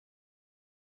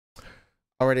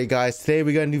Alrighty guys, today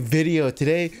we got a new video.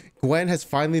 Today Gwen has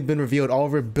finally been revealed. All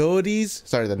of her abilities,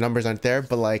 sorry the numbers aren't there,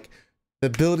 but like the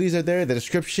abilities are there, the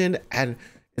description, and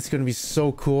it's gonna be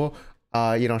so cool.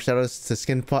 You know, shout outs to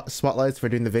Skin Spotlights for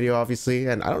doing the video obviously,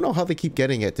 and I don't know how they keep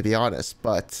getting it, to be honest,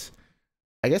 but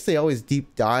I guess they always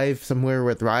deep dive somewhere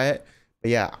with Riot.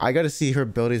 But yeah, I gotta see her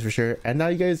abilities for sure, and now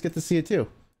you guys get to see it too,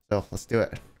 so let's do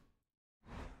it.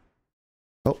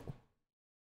 Oh,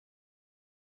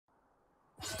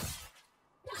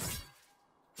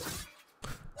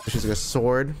 she's like a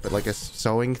sword, but like a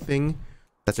sewing thing.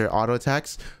 That's her auto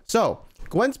attacks. So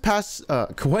Gwen's passive.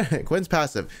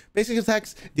 Basic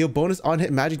attacks deal bonus on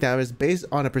hit magic damage based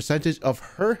on a percentage of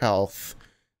her health.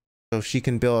 So she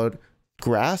can build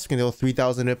grasp, can deal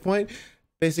 3,000 hit point.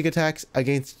 Basic attacks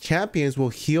against champions will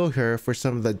heal her for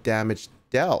some of the damage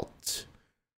dealt.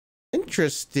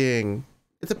 Interesting.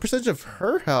 It's a percentage of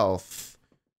her health.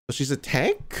 So she's a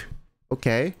tank?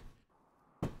 Okay.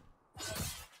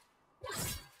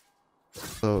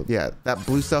 So yeah, that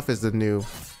blue stuff is the new,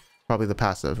 probably the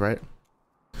passive, right?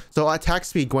 So attack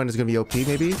speed Gwen is gonna be OP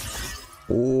maybe.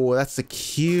 Oh, that's the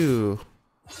Q.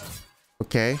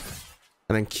 Okay,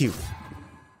 and then Q.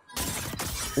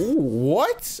 Oh,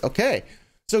 what? Okay,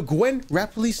 so Gwen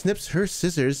rapidly snips her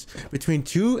scissors between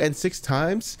 2 and 6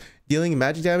 times, dealing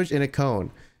magic damage in a cone.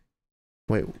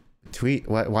 Wait, tweet.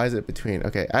 Why is it between?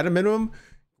 Okay, at a minimum,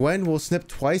 Gwen will snip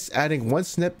twice, adding 1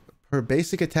 snip per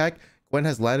basic attack Gwen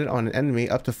has landed on an enemy,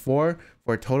 up to 4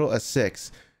 for a total of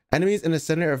 6. Enemies in the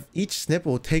center of each snip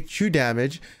will take true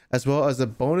damage, as well as a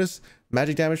bonus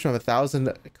magic damage from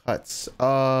 1,000 cuts.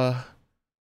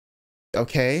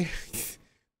 Okay.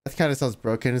 That kind of sounds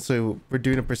broken. So we're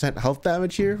doing a percent health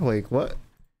damage here? Like what?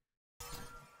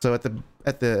 So in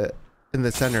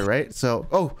the center, right?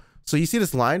 So so you see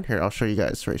this line? Here, I'll show you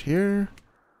guys right here.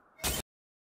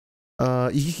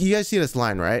 You guys see this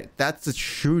line, right? That's the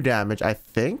true damage, I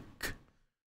think.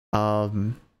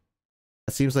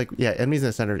 It seems like, yeah, enemies in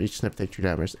the center of each snip take true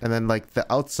damage, and then like the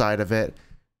outside of it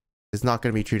is not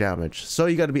going to be true damage, so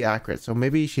you got to be accurate. So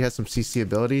maybe she has some CC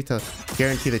ability to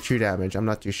guarantee the true damage. I'm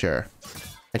not too sure.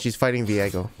 And she's fighting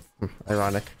Viego.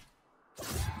 Ironic.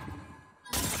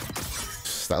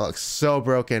 That looks so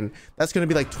broken. That's going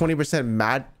to be like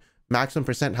 20% maximum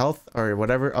percent health or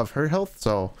whatever of her health.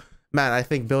 So man, I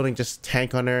think building just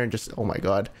tank on her and just, oh my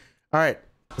god. All right,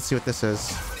 let's see what this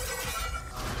is.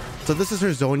 So this is her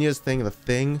Zhonya's thing, the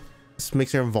thing. This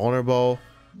makes her invulnerable.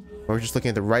 We're just looking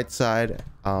at the right side.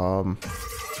 How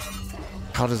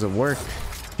does it work?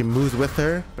 She moves with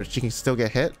her, but she can still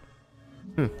get hit.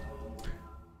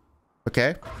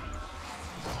 Okay.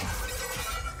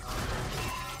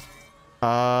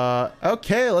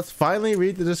 Okay, let's finally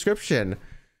read the description.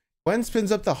 Gwen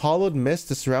spins up the hollowed mist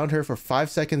to surround her for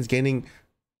 5 seconds, gaining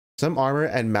some armor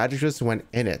and magic resist when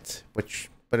in it,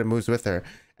 but it moves with her.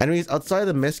 Enemies outside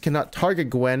the mist cannot target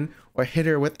Gwen or hit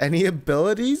her with any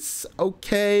abilities.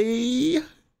 Okay.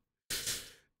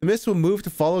 The mist will move to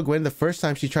follow Gwen the first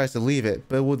time she tries to leave it,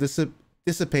 but it will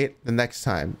dissipate the next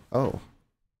time. Oh.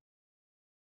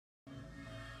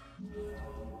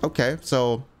 Okay,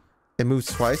 so it moves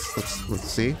twice. Let's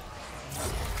see.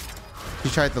 He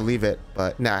tried to leave it,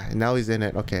 but nah, now he's in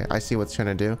it. Okay, I see what's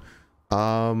trying to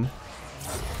do.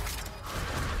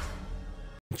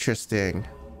 Interesting.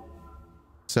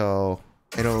 So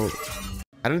I don't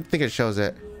think it shows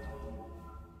it.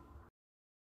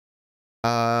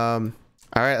 All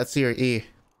right, let's see your E.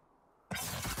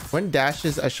 When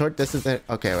dashes a short distance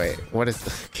okay, wait, what is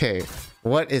okay,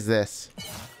 what is this?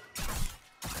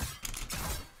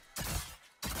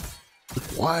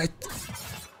 What?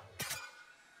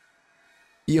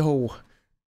 Yo,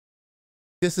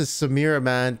 this is Samira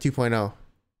Man 2.0.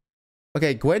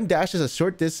 Okay, Gwen dashes a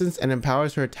short distance and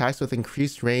empowers her attacks with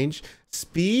increased range,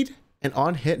 speed, and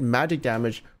on-hit magic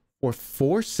damage for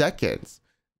 4 seconds.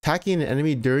 Attacking an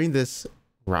enemy during this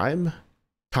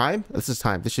time? This is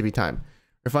time. This should be time.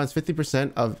 Refunds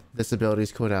 50% of this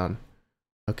ability's cooldown.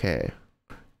 Okay.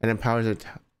 And empowers her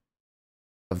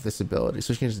of this ability.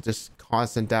 So she can just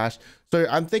constant dash. So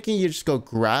I'm thinking you just go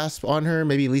grasp on her,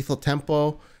 maybe lethal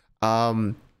tempo,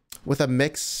 with a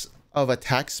mix of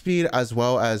attack speed as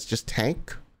well as just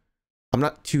tank. I'm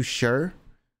not too sure.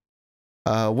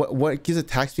 What gives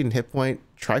attack speed and hit point?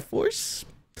 Triforce?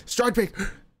 Stride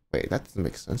breaker. Wait, that doesn't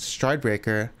make sense. Stride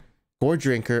breaker, gore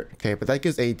drinker. Okay, but that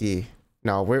gives AD.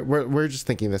 No, we're just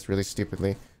thinking this really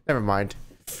stupidly. Never mind.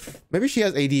 Maybe she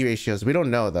has AD ratios. We don't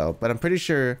know though, but I'm pretty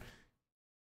sure.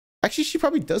 Actually, she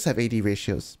probably does have AD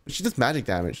ratios, but she does magic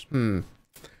damage. Might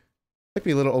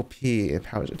be a little OP.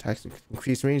 Empowers attacks with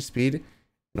increased range, speed,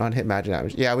 non-hit magic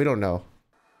damage. Yeah, we don't know.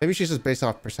 Maybe she's just based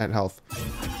off percent health.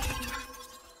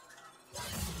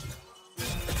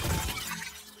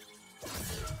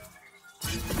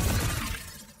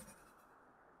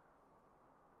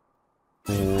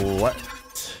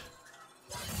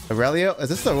 Aurelia? Is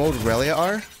this the old Aurelia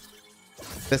R?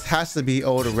 This has to be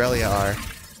old Aurelia R.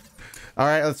 All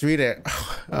right, let's read it.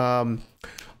 R,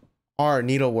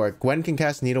 Needlework. Gwen can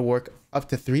cast Needlework up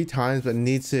to 3 times, but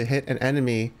needs to hit an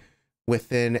enemy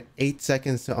within 8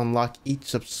 seconds to unlock each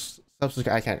subsequent.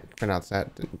 I can't pronounce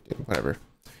that. Whatever.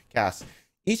 Cast.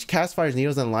 Each cast fires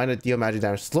needles in line to deal magic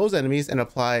damage, slows enemies, and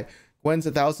apply Gwen's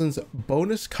 1000's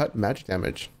bonus cut magic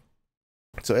damage.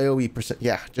 So AoE percent.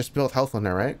 Yeah, just build health on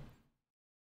her, right?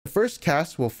 The first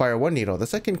cast will fire 1 needle. The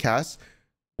second cast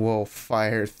will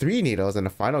fire 3 needles, and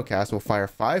the final cast will fire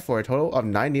 5 for a total of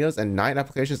 9 needles and 9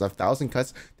 applications of 1000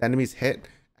 cuts the enemies hit.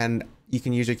 And you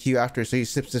can use your Q after, so you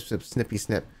snip, snip, snip, snippy,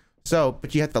 snip. So,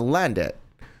 but you have to land it.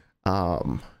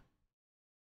 You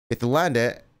have to land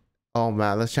it. Oh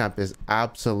man, this champ is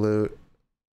absolute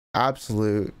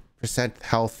percent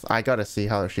health. I gotta see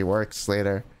how she works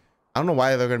later. I don't know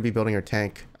why they're gonna be building her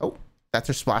tank. Oh, that's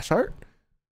her splash art.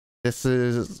 This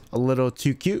is a little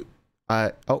too cute.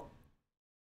 Oh,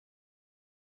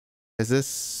 is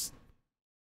this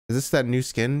that new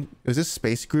skin? Was this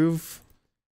Space Groove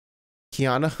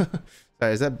Kiana?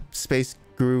 Sorry, is that Space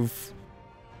Groove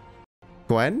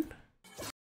Gwen?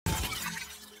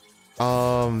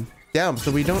 Damn,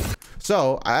 so we don't.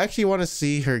 So I actually want to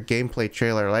see her gameplay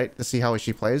trailer, right, to see how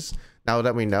she plays now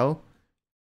that we know.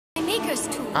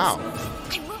 Ow.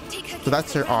 So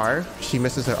that's her R. She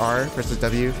misses her R, presses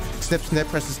W, snip snip,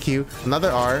 presses Q,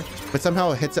 another R, but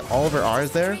somehow it hits all of her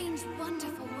R's there.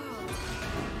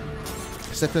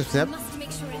 Snip snip snip.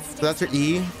 So that's her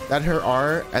E, that's her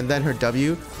R, and then her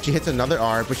W. She hits another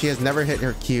R, but she has never hit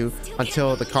her Q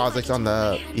until the Kozilek's on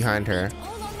the behind her.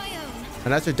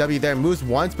 And that's her W there. Moves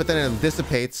once, but then it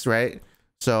dissipates, right?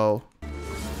 So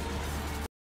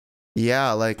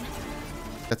yeah, like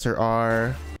that's her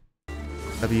R.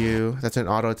 W, that's an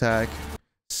auto attack.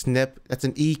 Snip, that's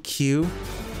an EQ.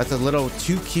 That's a little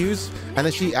 2 Qs. And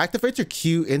then she activates her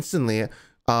Q instantly.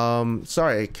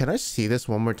 Sorry, can I see this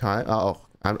one more time? Oh,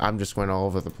 I'm just going all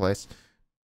over the place.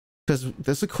 Because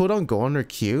does the cooldown go on her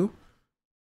Q?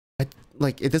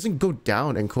 Like, it doesn't go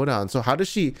down in cooldown. So how does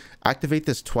she activate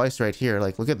this twice right here?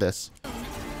 Like, look at this.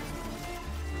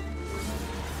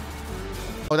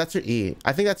 Oh, that's her E.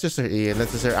 I think that's just her E, and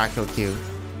this is her actual Q,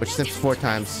 which snips 4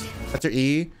 times. That's her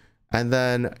E, and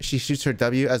then she shoots her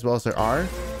W as well as her R,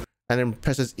 and then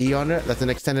presses E on it. That's an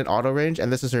extended auto range,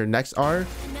 and this is her next R,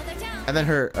 and then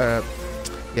her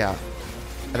yeah,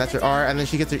 and that's her R, and then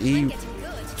she gets her E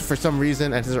for some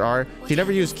reason, and this is her R. She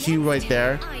never used Q right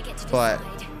there, but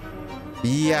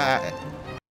yeah,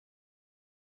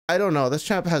 I don't know. This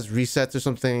champ has resets or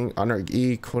something on her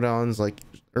E cooldowns, like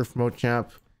Earth mode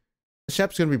champ. This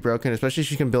champ's gonna be broken, especially if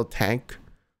she can build tank.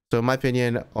 So in my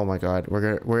opinion, oh my god,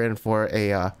 we're in for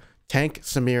a tank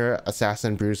Samira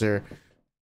assassin bruiser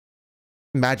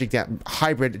magic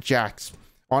hybrid Jax.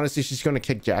 Honestly, she's gonna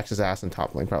kick Jax's ass in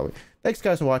top lane probably. Thanks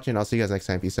guys for watching. I'll see you guys next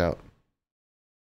time. Peace out.